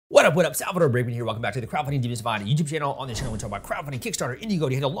What up? Salvador Briggman here. Welcome back to the Crowdfunding Demystified YouTube channel. On this channel, we talk about crowdfunding, Kickstarter,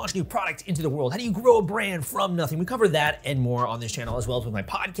 Indiegogo, how to launch new products into the world. How do you grow a brand from nothing? We cover that and more on this channel, as well as with my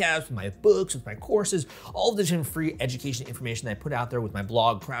podcast, with my books, with my courses, all of the different free education information that I put out there with my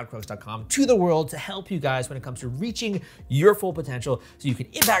blog, crowdcrux.com, to the world to help you guys when it comes to reaching your full potential so you can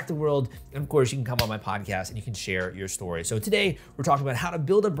impact the world. And of course, you can come on my podcast and you can share your story. So today, we're talking about how to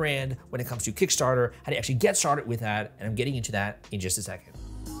build a brand when it comes to Kickstarter, how to actually get started with that. And I'm getting into that in just a second.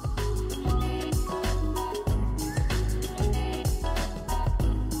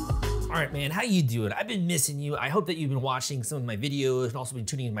 All right, man, how you doing? I've been missing you. I hope that you've been watching some of my videos and also been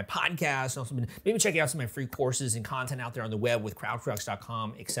tuning into my podcast and also been maybe checking out some of my free courses and content out there on the web with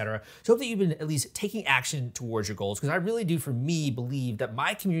crowdcrux.com, etc. So I hope that you've been at least taking action towards your goals, because I really do, for me, believe that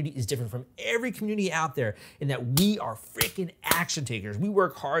my community is different from every community out there in that we are freaking action takers. We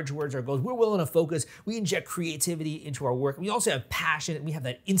work hard towards our goals. We're willing to focus. We inject creativity into our work. We also have passion and we have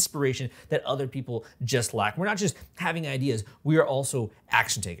that inspiration that other people just lack. We're not just having ideas. We are also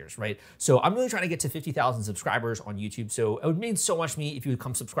action takers, right? So I'm really trying to get to 50,000 subscribers on YouTube. So it would mean so much to me if you would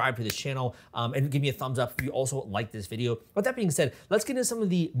come subscribe to this channel and give me a thumbs up if you also like this video. But that being said, let's get into some of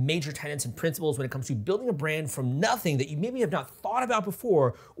the major tenets and principles when it comes to building a brand from nothing that you maybe have not thought about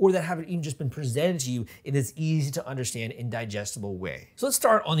before, or that haven't even just been presented to you in this easy to understand and digestible way. So let's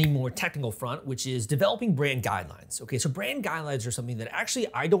start on the more technical front, which is developing brand guidelines. Okay, so brand guidelines are something that actually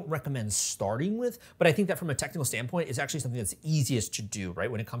I don't recommend starting with, but I think that from a technical standpoint, it's actually something that's easiest to do, right?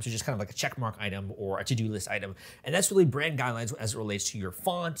 When it comes to just kind of like a checkmark item or a to-do list item. And that's really brand guidelines as it relates to your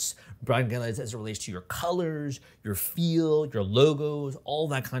fonts, brand guidelines as it relates to your colors, your feel, your logos, all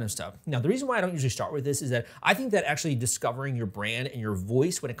that kind of stuff. Now, the reason why I don't usually start with this is that I think that actually discovering your brand and your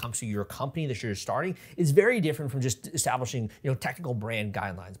voice when it comes to your company that you're starting is very different from just establishing, technical brand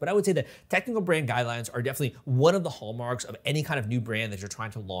guidelines. But I would say that technical brand guidelines are definitely one of the hallmarks of any kind of new brand that you're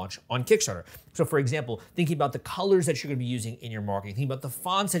trying to launch on Kickstarter. So for example, thinking about the colors that you're going to be using in your marketing, thinking about the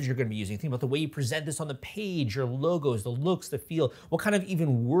fonts that you're going to be using, thinking about the way you present this on the page, your logos, the looks, the feel, what kind of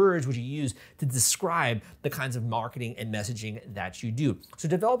even words would you use to describe the kinds of marketing and messaging that you do. So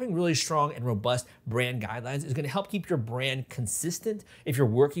developing really strong and robust brand guidelines is going to help keep your brand consistent. If you're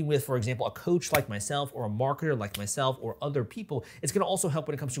working with, for example, a coach like myself or a marketer like myself or other people, it's going to also help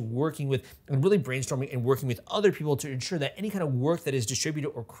when it comes to working with and really brainstorming and working with other people to ensure that any kind of work that is distributed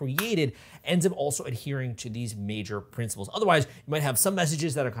or created ends up also adhering to these major principles. Otherwise, you might have some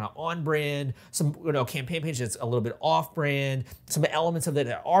messages that are kind of on brand, some campaign page that's a little bit off brand, some elements of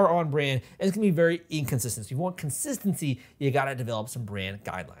that are on brand, and it's gonna be very inconsistent. So if you want consistency, you gotta develop some brand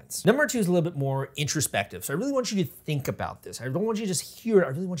guidelines. Number two is a little bit more introspective. So I really want you to think about this. I don't want you to just hear it, I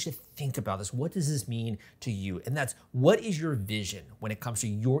really want you to think about this. What does this mean to you? And that's, what is your vision when it comes to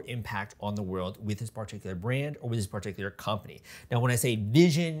your impact on the world with this particular brand or with this particular company? Now, when I say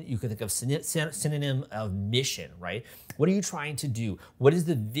vision, you can think of synonym of mission, right? What are you trying to do? What is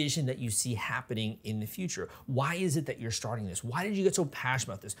the vision that you see happening in the future? Why is it that you're starting this? Why did you get so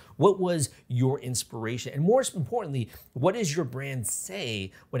passionate about this? What was your inspiration? And more importantly, what does your brand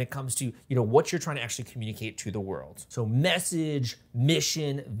say when it comes to, what you're trying to actually communicate to the world? So message,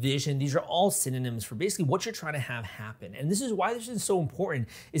 mission, vision, these are all synonyms for basically what you're trying to have happen. And this is why this is so important,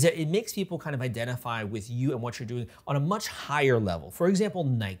 is that it makes people kind of identify with you and what you're doing on a much higher level. For example,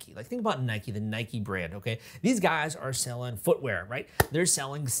 Nike. Like, think about Nike, the Nike brand, okay? These guys are selling footwear, right? They're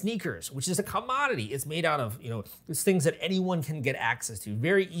selling sneakers, which is a commodity. It's made out of, it's things that anyone can get access to.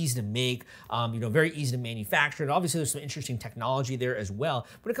 Very easy to make, very easy to manufacture. And obviously there's some interesting technology there as well.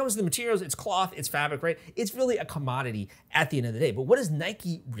 When it comes to the materials, it's cloth, it's fabric, right? It's really a commodity at the end of the day. But what is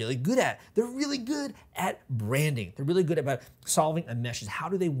Nike really good at? They're really good at branding. They're really good about solving a message. How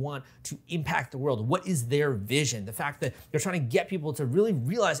do they want to impact the world? What is their vision? The fact that they're trying to get people to really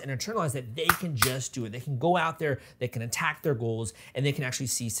realize and internalize that they can just do it. They can go out there, they can attack their goals, and they can actually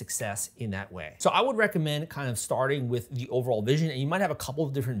see success in that way. So I would recommend kind of starting with the overall vision, and you might have a couple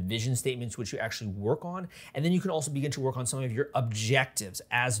of different vision statements which you actually work on, and then you can also begin to work on some of your objectives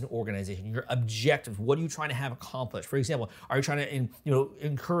as an organization. Your objectives, what are you trying to have accomplished? For example, are you trying to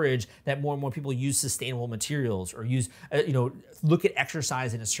encourage that more and more people use sustainable materials, or use look at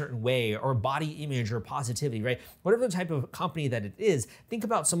exercise in a certain way, or body image or positivity, right? Whatever the type of company that it is, think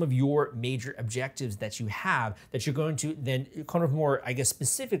about some of your major objectives that you have that you're going to then kind of more, I guess,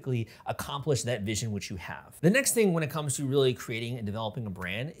 specifically accomplish that vision which you have. The next thing when it comes to really creating and developing a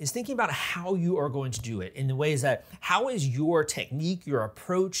brand is thinking about how you are going to do it, in the ways that, how is your technique, your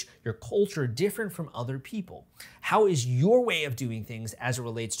approach, your culture different from other people? How is your way of doing things as it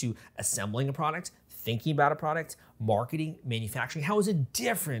relates to assembling a product, thinking about a product, marketing, manufacturing? How is it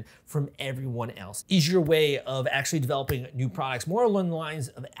different from everyone else? Is your way of actually developing new products more along the lines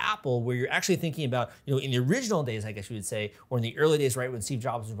of Apple, where you're actually thinking about, in the original days, I guess you would say, or in the early days, right, when Steve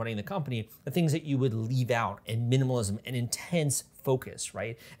Jobs was running the company, the things that you would leave out, and minimalism and intense focus,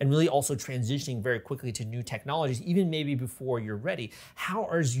 right? And really also transitioning very quickly to new technologies, even maybe before you're ready. How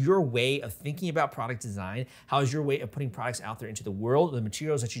is your way of thinking about product design? How is your way of putting products out there into the world, the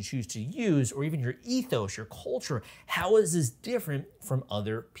materials that you choose to use, or even your ethos, your culture? How is this different from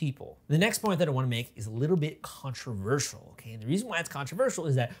other people? The next point that I want to make is a little bit controversial, okay? And the reason why it's controversial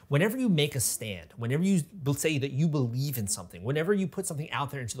is that whenever you make a stand, whenever you say that you believe in something, whenever you put something out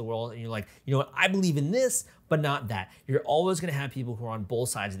there into the world and you're like, you know what, I believe in this, but not that, you're always going to have people who are on both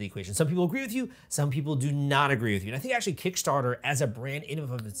sides of the equation. Some people agree with you, some people do not agree with you. And I think actually Kickstarter as a brand in and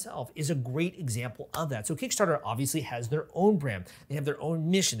of itself is a great example of that. So Kickstarter obviously has their own brand. They have their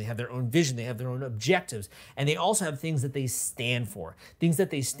own mission, they have their own vision, they have their own objectives, and they also have things that they stand for, and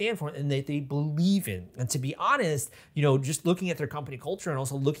that they believe in. And to be honest, just looking at their company culture and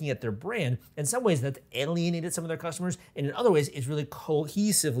also looking at their brand, in some ways that's alienated some of their customers, and in other ways it's really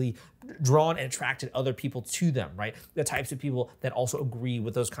cohesively drawn and attracted other people to them, right? The types of people that also agree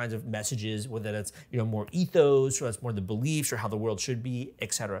with those kinds of messages, whether that's more ethos, or that's more the beliefs or how the world should be,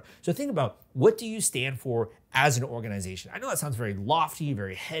 etc. So think about, what do you stand for as an organization? I know that sounds very lofty,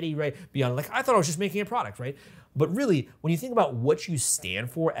 very heady, right? Beyond I thought I was just making a product, right? But really, when you think about what you stand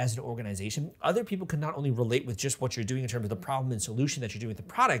for as an organization, other people can not only relate with just what you're doing in terms of the problem and solution that you're doing with the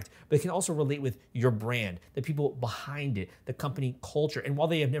product, but they can also relate with your brand, the people behind it, the company culture. And while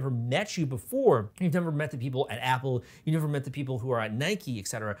they have never met you before, you've never met the people at Apple, you never met the people who are at Nike,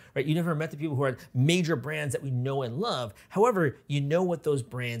 etc., right? You never met the people who are at major brands that we know and love. However, you know what those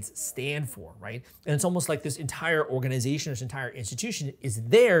brands stand for, right? And it's almost like this entire organization, this entire institution is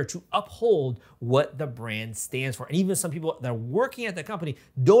there to uphold what the brand stands for. And even some people that are working at the company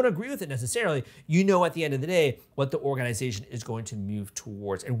don't agree with it necessarily, at the end of the day what the organization is going to move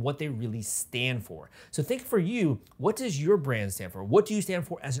towards and what they really stand for. So think for you, what does your brand stand for? What do you stand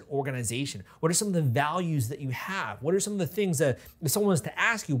for as an organization? What are some of the values that you have? What are some of the things that if someone was to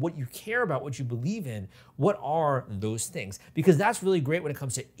ask you what you care about, what you believe in, what are those things? Because that's really great when it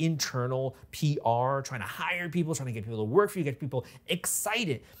comes to internal PR, trying to hire people, trying to get people to work for you, get people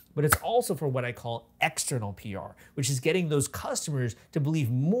excited. But it's also for what I call external PR, which is getting those customers to believe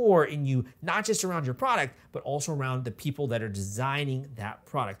more in you, not just around your product, but also around the people that are designing that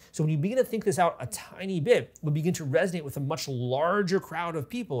product. So when you begin to think this out a tiny bit, it will begin to resonate with a much larger crowd of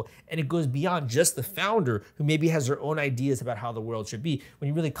people, and it goes beyond just the founder who maybe has their own ideas about how the world should be. When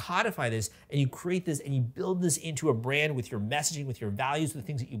you really codify this and you create this and you build this into a brand with your messaging, with your values, with the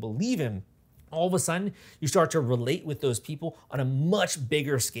things that you believe in, all of a sudden, you start to relate with those people on a much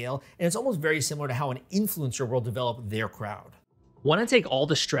bigger scale, and it's almost very similar to how an influencer will develop their crowd. Want to take all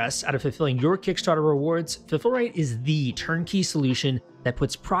the stress out of fulfilling your Kickstarter rewards? Fulfillrite is the turnkey solution that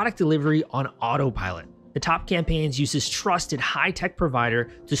puts product delivery on autopilot. The Top Campaigns uses trusted high-tech provider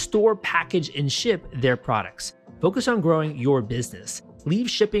to store, package, and ship their products. Focus on growing your business. Leave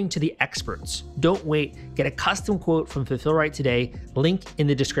shipping to the experts. Don't wait. Get a custom quote from Fulfillrite today. Link in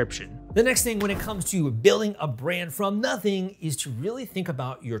the description. The next thing when it comes to building a brand from nothing is to really think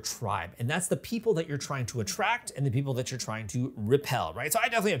about your tribe. And that's the people that you're trying to attract and the people that you're trying to repel, right? So I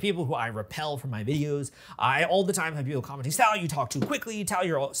definitely have people who I repel from my videos. I all the time have people commenting, Sal, you talk too quickly. Sal,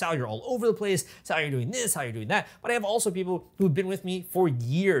 you're all over the place. Sal, you're doing this, Sal, you're doing that. But I have also people who have been with me for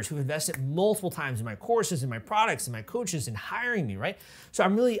years, who've invested multiple times in my courses, in my products, in my coaches, in hiring me, right? So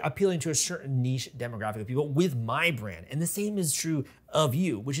I'm really appealing to a certain niche demographic of people with my brand. And the same is true of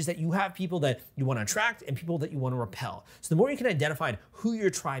you, which is that you have people that you want to attract and people that you want to repel. So the more you can identify who your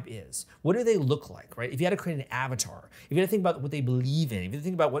tribe is, what do they look like, right? If you had to create an avatar, if you had to think about what they believe in, if you had to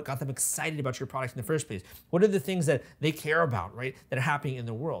think about what got them excited about your product in the first place, what are the things that they care about, right, that are happening in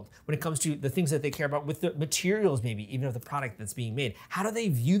the world? When it comes to the things that they care about with the materials, maybe even of the product that's being made, how do they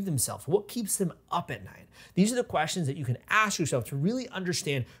view themselves? What keeps them up at night? These are the questions that you can ask yourself to really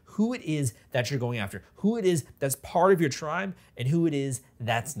understand who it is that you're going after, who it is that's part of your tribe, and who it is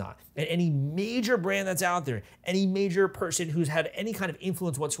that's not. And any major brand that's out there, any major person who's had any kind of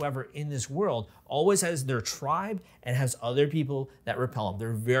influence whatsoever in this world always has their tribe and has other people that repel them.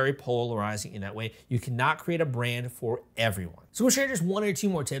 They're very polarizing in that way. You cannot create a brand for everyone. So we'll share just one or two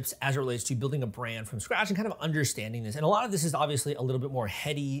more tips as it relates to building a brand from scratch and kind of understanding this. And a lot of this is obviously a little bit more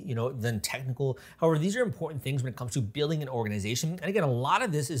heady, than technical. However, these are important things when it comes to building an organization. And again, a lot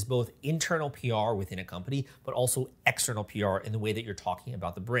of this is both internal PR within a company, but also external PR in the way that you're talking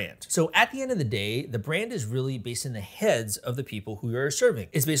about the brand. So at the end of the day, the brand is really based in the heads of the people who you're serving.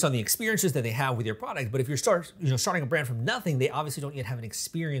 It's based on the experiences that they have with your product. But if you're starting a brand from nothing, they obviously don't yet have an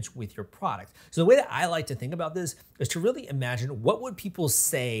experience with your product. So the way that I like to think about this is to really imagine, what would people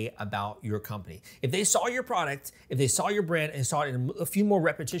say about your company? If they saw your product, if they saw your brand and saw it in a few more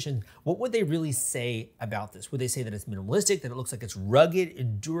repetitions, what would they really say about this? Would they say that it's minimalistic, that it looks like it's rugged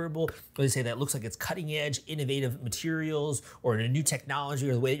and durable? Would they say that it looks like it's cutting edge, innovative materials, or a new technology,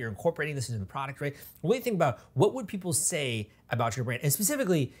 or the way that you're incorporating this into the product, right? When you think about what would people say about your brand, and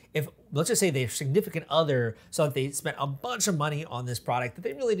specifically if, let's just say their significant other, so if they spent a bunch of money on this product that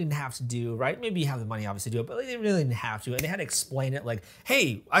they really didn't have to do, right? Maybe you have the money obviously to do it, but they really didn't have to, and they had to explain it like,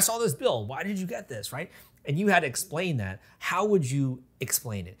 hey, I saw this bill, why did you get this, right? And you had to explain that. How would you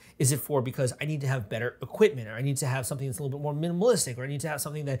explain it? Is it for because I need to have better equipment, or I need to have something that's a little bit more minimalistic, or I need to have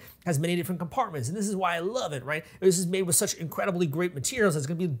something that has many different compartments, and this is why I love it, right? Or this is made with such incredibly great materials that's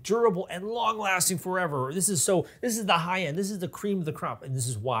gonna be durable and long lasting forever. Or this is the high end, this is the cream of the crop, and this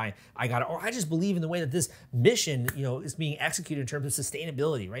is why I got it. Or I just believe in the way that this mission, is being executed in terms of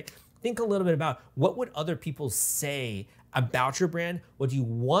sustainability, right? Think a little bit about what would other people say about your brand, what do you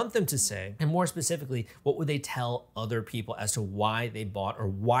want them to say, and more specifically, what would they tell other people as to why they bought or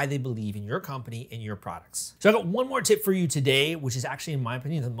why they believe in your company and your products. So I got one more tip for you today, which is actually, in my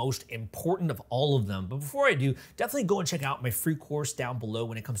opinion, the most important of all of them. But before I do, definitely go and check out my free course down below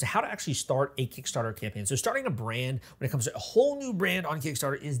when it comes to how to actually start a Kickstarter campaign. So starting a brand, when it comes to a whole new brand on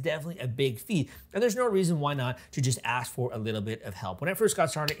Kickstarter, is definitely a big feat. And there's no reason why not to just ask for a little bit of help. When I first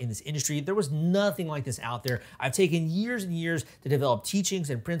got started in this industry, there was nothing like this out there. I've taken years and years to develop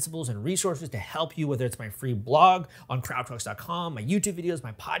teachings and principles and resources to help you, whether it's my free blog on crowdtrucks.com, my YouTube videos,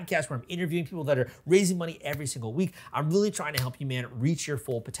 my podcast where I'm interviewing people that are raising money every single week. I'm really trying to help you, man, reach your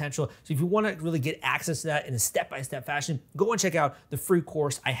full potential. So if you want to really get access to that in a step-by-step fashion, go and check out the free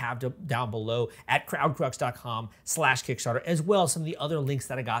course I have down below at crowdtrucks.com/Kickstarter, as well as some of the other links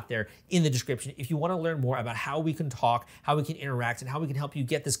that I got there in the description if you want to learn more about how we can talk, how we can interact, and how we can help you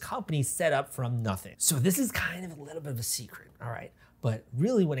get this company set up from nothing. So this is kind of a little bit of a secret. All right. But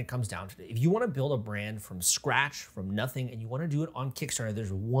really, when it comes down to it, if you want to build a brand from scratch, from nothing, and you want to do it on Kickstarter,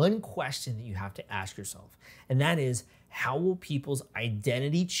 there's one question that you have to ask yourself. And that is, how will people's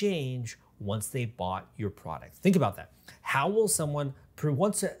identity change once they bought your product? Think about that. How will someone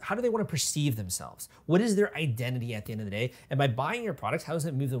how do they want to perceive themselves? What is their identity at the end of the day? And by buying your product, how does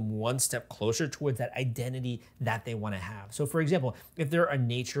it move them one step closer towards that identity that they want to have? So for example, if they're a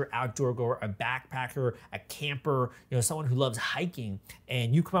nature outdoor goer, a backpacker, a camper, someone who loves hiking,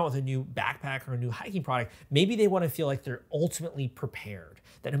 and you come out with a new backpack or a new hiking product, maybe they want to feel like they're ultimately prepared.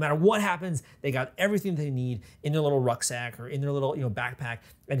 That no matter what happens, they got everything they need in their little rucksack or in their little backpack,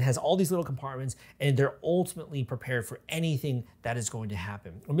 and it has all these little compartments, and they're ultimately prepared for anything that is going to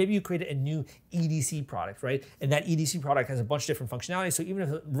happen. Or maybe you created a new EDC product, right? And that EDC product has a bunch of different functionalities, so even if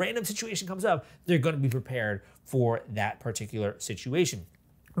a random situation comes up, they're going to be prepared for that particular situation.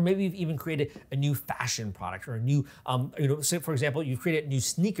 Or maybe you've even created a new fashion product, or a new, say for example, you've created new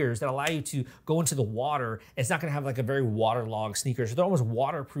sneakers that allow you to go into the water. It's not gonna have like a very waterlogged sneaker, so they're almost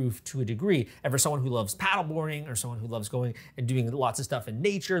waterproof to a degree. And for someone who loves paddleboarding, or someone who loves going and doing lots of stuff in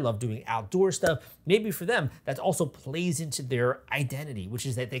nature, love doing outdoor stuff, maybe for them, that also plays into their identity, which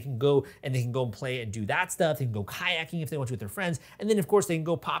is that they can go and play and do that stuff. They can go kayaking if they want to with their friends. And then of course they can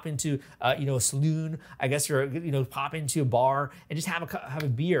go pop into, a saloon, I guess, or, pop into a bar and just have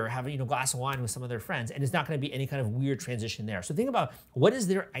a beer, have a glass of wine with some of their friends, and it's not going to be any kind of weird transition there. So think about, what is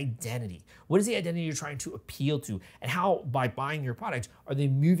their identity? What is the identity you're trying to appeal to, and how, by buying your product, are they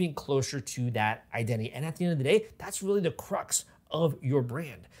moving closer to that identity? And at the end of the day, that's really the crux of your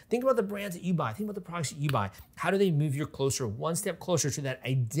brand. Think about the brands that you buy. Think about the products that you buy. How do they move you closer, one step closer to that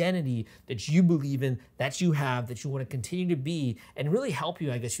identity that you believe in, that you have, that you want to continue to be, and really help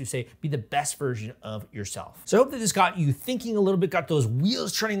you, I guess you say, be the best version of yourself. So I hope that this got you thinking a little bit, got those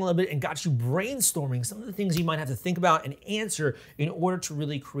wheels turning a little bit, and got you brainstorming some of the things you might have to think about and answer in order to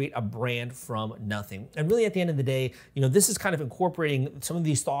really create a brand from nothing. And really at the end of the day, this is kind of incorporating some of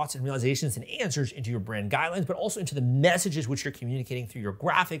these thoughts and realizations and answers into your brand guidelines, but also into the messages which you're communicating through your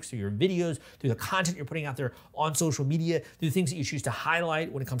graphics, through your videos, through the content you're putting out there on social media, through the things that you choose to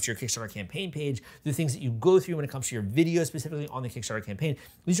highlight when it comes to your Kickstarter campaign page, through the things that you go through when it comes to your videos specifically on the Kickstarter campaign.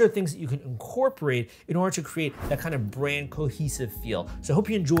 These are things that you can incorporate in order to create that kind of brand cohesive feel. So I hope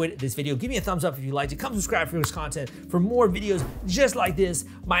you enjoyed this video. Give me a thumbs up if you liked it. Come subscribe for this content for more videos just like this.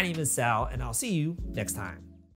 My name is Sal, and I'll see you next time.